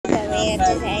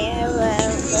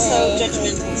She's so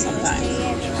judgmental sometimes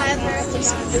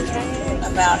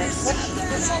about it.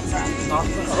 What's that from?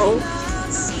 Oh.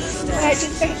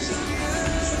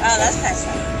 Oh, that's nice.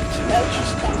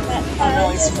 Oh, no,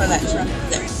 it's for that truck.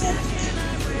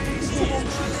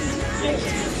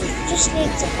 Just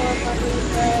needs a more money,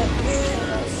 but...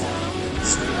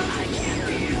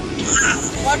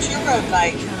 Watch your road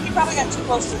bike. You probably got too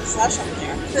close to the slush up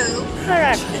there. Who?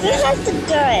 Correct. Who has the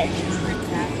gun?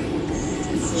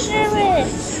 Sure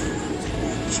is.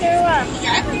 Sure will.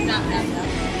 Yeah, I would not have that.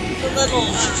 The little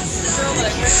girl that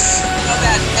I worked on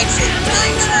that exit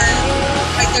turn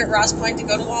right there at Ross Point to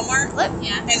go to Walmart.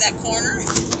 Yeah. In that corner.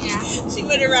 Yeah. She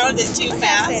went around it too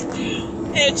fast.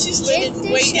 And she slid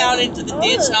way down into the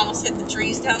ditch and almost hit the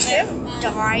trees down there.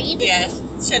 Died? Yes.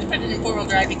 She had to put it in four-wheel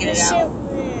drive to get it out.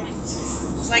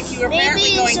 It's like you were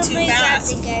apparently going too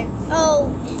fast. Oh,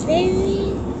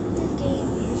 maybe the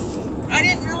game. I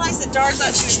didn't realize that Dar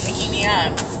thought she was picking me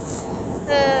up.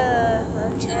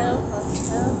 Hotel.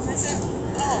 I said,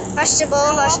 oh. Vegetable.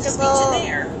 I'll speak to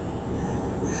there.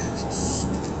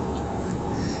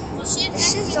 Well, she had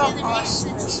This texted is me the all other day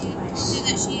and said she knew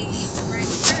that she right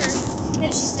her.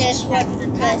 This one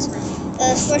because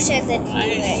first I said I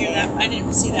didn't hear that. I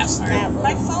didn't see that part.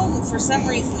 My phone, for some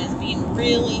reason, is being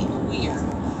really weird.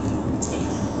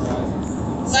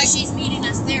 Like she's meeting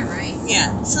us there, right?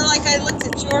 Yeah. So, like, I looked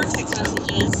at your text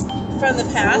messages from the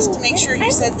past to make sure you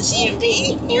said the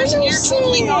DMV. You're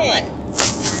totally not.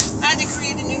 I had to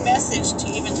create a new message to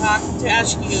even talk to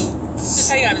ask you to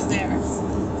tell you I was there.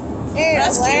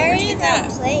 That's cute. Where are Where'd you you get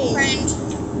that? playing? Friend.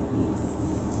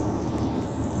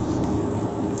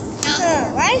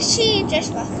 Why is she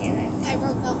just walking in? I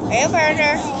broke up with Are you a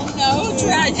murder? No,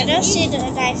 try. I don't see the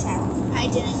knife out. I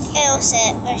didn't. It'll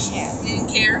sit or share. You didn't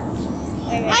care.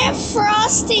 I have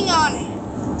frosting on it.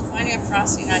 Why do you have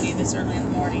frosting on you this early in the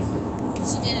morning?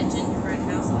 She did a gingerbread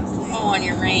house last night. Oh, on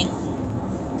your ring.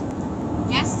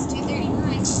 Gas is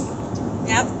 $2.39.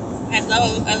 Yep. I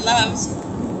love.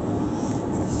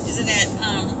 Isn't it?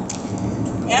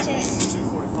 Yep.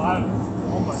 245.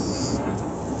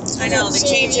 I know they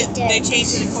change it. They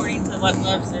change it according to what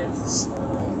Love's is.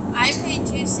 I paid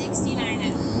 $2.69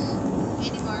 at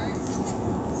Candy Bar.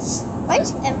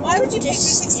 Why would you pay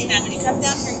 $2.69 when you come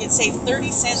down here and get saved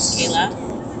 30 cents, Kayla?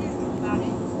 About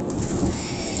it.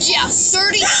 Yeah,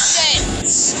 30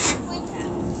 cents.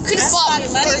 Could have That's bought a lot me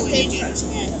of money when birthday you do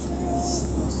present. 10.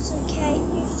 Okay,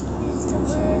 it's the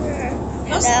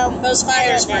murder. Those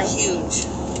fires were know. huge.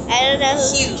 I don't know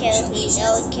who Huge. would kill me.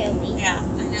 No one kill me. Yeah. I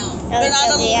know. No one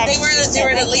kill me. They were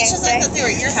at Alicia's. I thought they were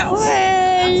at your house. What?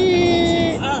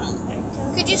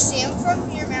 Oh. Could you see him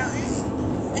from your mountain?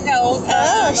 No,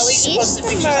 Oh, Alicia she's posted the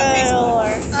pictures on Facebook.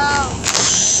 murderer.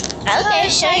 Oh. Okay,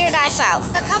 show your knife out.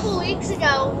 A couple weeks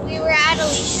ago, we were at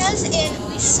Alicia's and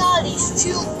we saw these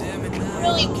two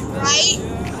really bright,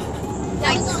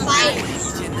 like fires.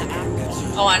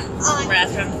 Oh, on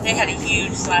Rathrum. They had a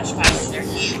huge slash fire. They're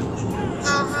huge.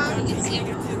 Uh-huh. You can see them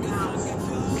from your house.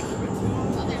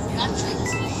 Oh, there's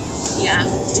gunshots. Yeah.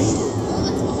 Oh,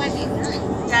 let's go buy me a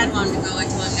gun. Dad wanted to go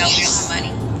into him. No, here's the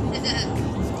money.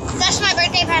 That's my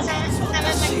birthday present.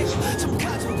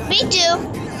 Me too.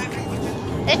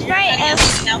 It's right.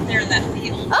 Sitting out there in that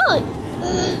field. Oh,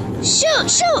 shoot!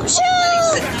 Sitting out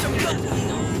there in that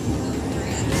field.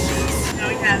 Now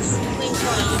he has clean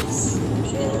clothes.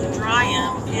 He can dry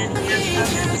them, and he has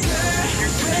ovens.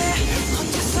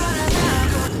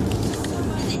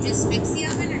 Did they just fix the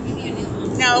oven or give you a new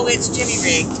one? No, it's Jimmy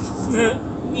rigged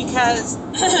because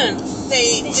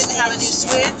they didn't have a new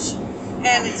switch,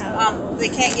 and it's, they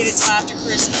can't get it till after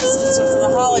Christmas. So for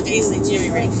the holidays, they Jimmy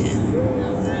rigged it.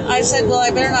 I said, well,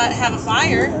 I better not have a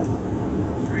fire.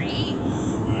 Great.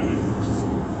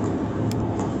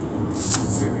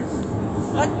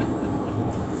 What?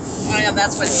 Oh, yeah,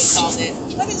 that's what he called it.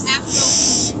 What is that?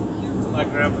 My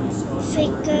grandpa used to call it.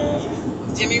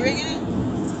 Finger. Jimmy rigging it?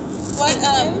 What, My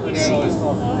dad always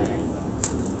called it.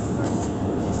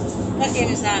 what game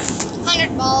is that?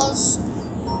 100 balls.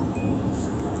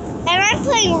 And I'm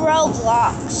playing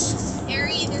Roblox.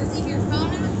 Harry, either leave your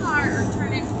phone in the car or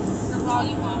turn it the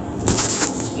volume off.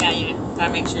 Yeah, you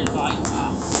gotta make sure the volume's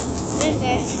off.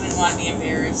 Okay. You wouldn't want to be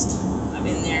embarrassed. I've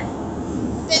been there.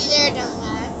 Been there, done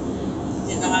that.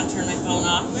 Didn't know how to turn my phone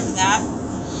off. Remember that?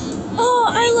 Oh,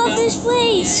 I love this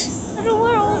place. I don't know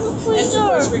where all the And police of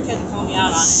course, are. Rick had to call me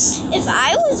out on it. If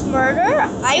I was murder,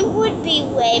 I would be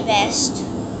way best.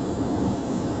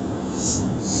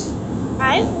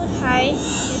 I would hide in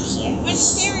here.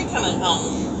 When's Terry coming home?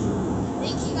 I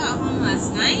think he got home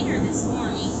last night or this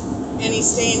morning. And he's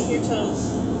staying here till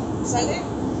Sunday?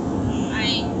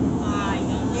 I don't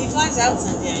know. He flies out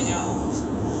Sunday, I know.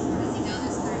 Where does he go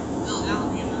this time? Oh,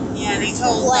 Alabama. Yeah, they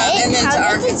told What? and then How to did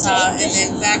the Arkansas, tank and just-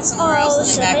 then back somewhere else, and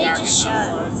then so back they to just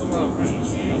Arkansas. shot. It's a little Christmas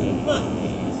tree.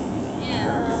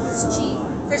 Yeah, it's cheap.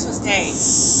 Christmas Day.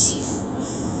 Cheap.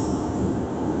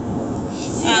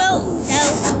 You don't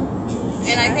know.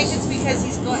 And I think it's because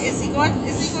he's going. Is he going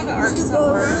to Arkansas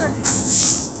or?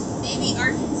 Maybe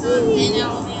Arkansas, then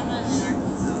Alabama, and then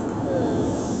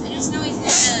Arkansas. I just know he's going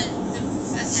to the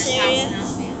professor's house in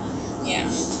Alabama. Yeah.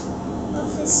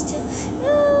 Office 2.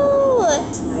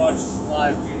 No! We watched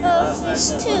live video last night.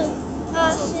 Office 2.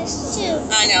 Office 2.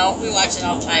 I know. We watch it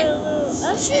all the time.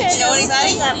 I'm sure. Do you know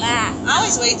anybody? That back. I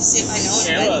always wait to see if I know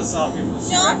Kayla anybody. saw people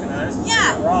she No. recognized.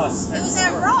 Yeah. Ross. It was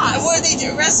at Ross. Where they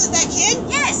arrested that kid?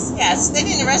 Yes, Yes, they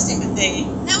didn't arrest him, but they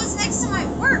that was next to my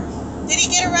work. did. He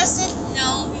get arrested?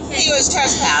 No, because He was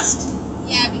trespassed.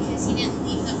 yeah, because he didn't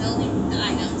leave the building with the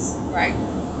items. Right.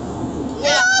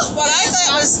 Yeah, What I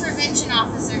thought loss was prevention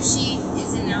officer. She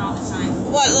is in there all the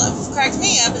time. what cracked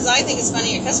me up is I think it's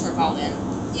funny a customer called in.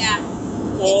 Yeah,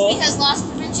 Well, it's because loss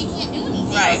prevention can't do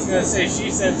anything. I Right. was going to say,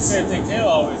 she said the same thing Kayla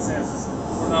always says. Is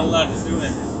we're not allowed to do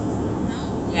anything.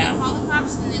 No, Yeah. call the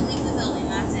cops when they leave the building.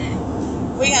 That's it.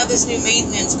 We have this new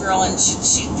maintenance girl, and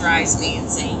she drives me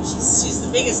insane. She's the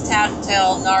biggest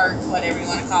tattletale, narc, whatever you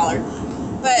want to call her.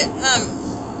 But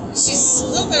she's a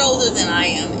little bit older than I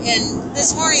am. And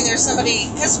this morning, there's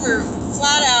customer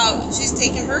flat out. She's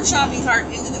taken her shopping cart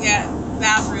into the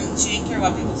bathroom. She didn't care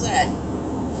what people said.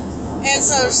 And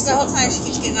so the whole time she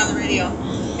keeps getting on the radio.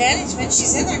 Management,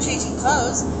 she's in there changing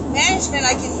clothes. Management,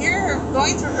 I can hear her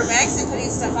going through her bags and putting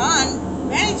stuff on.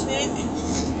 Management.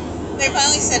 They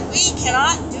finally said, we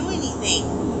cannot do anything.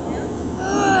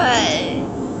 Good.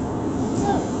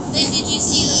 Then did you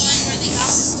see the one where they got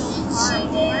the stolen car at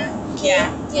Walmart? Yeah.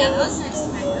 Yeah, that was next to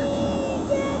my work.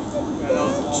 Yeah, that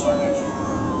was Walmart actually.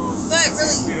 But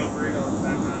really, Speedo burrito in the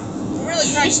background. it really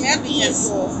cracks me up because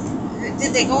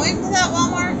did they go into that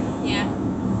Walmart? Yeah.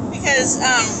 Because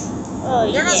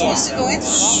Oh, they're not supposed to go into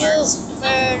Walmart.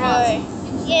 Murder.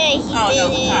 Yeah, he Oh, no,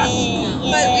 did God.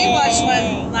 it. But we watched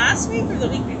Yay. one last week or the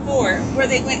week before where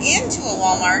they went into a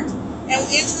Walmart and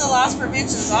into the loss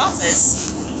prevention's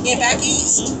office in back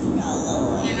east.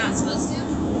 You're not supposed to?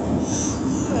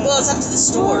 Well, it's up to the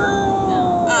store.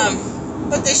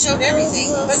 But they showed everything.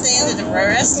 But they ended up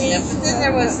arresting him. But then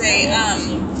there was there's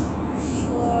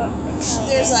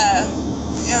a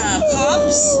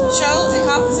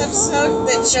cops episode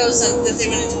that shows them that they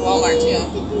went into Walmart too.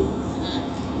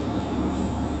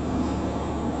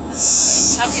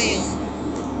 How can you?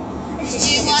 Did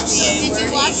you watch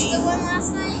the one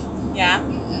last night? Yeah, Oh,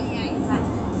 yeah, you had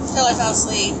to. till I fell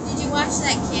asleep. Did you watch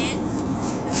that kid?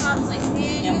 The cop's like,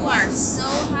 dude, you are so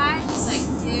high. He's like,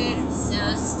 dude, I'm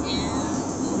so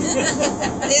stoned.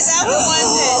 Is that the one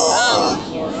that?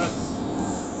 Florida.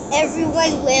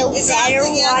 Everyone will Is that better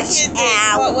the young watch kid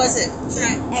that? What out. was it?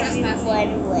 Everyone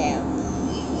will.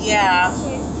 Yeah,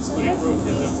 Pretty broke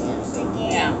his up there, so.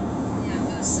 yeah. Yeah,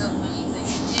 it was so funny. He's like,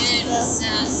 dude, I'm so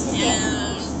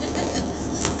stoned.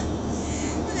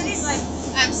 And then he's like,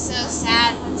 I'm so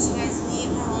sad once you guys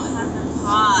leave, I won't have the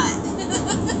pot.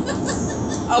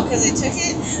 Oh, because they took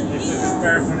it. They took his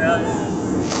paraphernalia.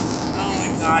 Oh my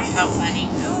gosh, how funny!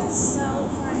 It was so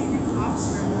funny. The cops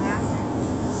were laughing.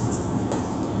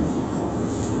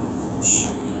 It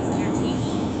was entertaining.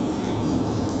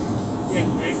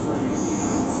 Getting paid for it.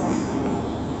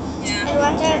 Yeah. Better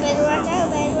watch out, better watch out,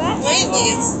 better watch out. Lately,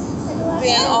 it's Better watch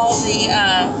been out. all the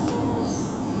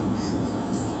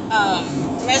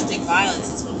domestic violence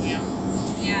is with him.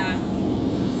 Yeah.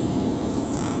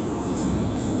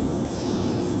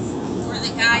 Or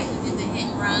the guy who did the hit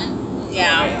and run,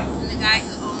 Yeah. and the guy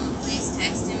who owned the place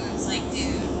texted him and was like,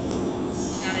 dude,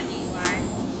 you got a DUI.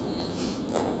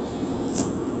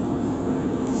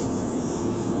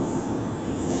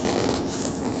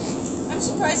 I'm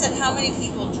surprised at how many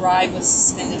people drive with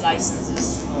suspended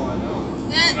licenses. Oh, I know.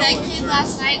 That kid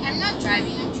last night, I'm not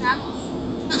driving, I'm traveling.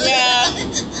 Yeah.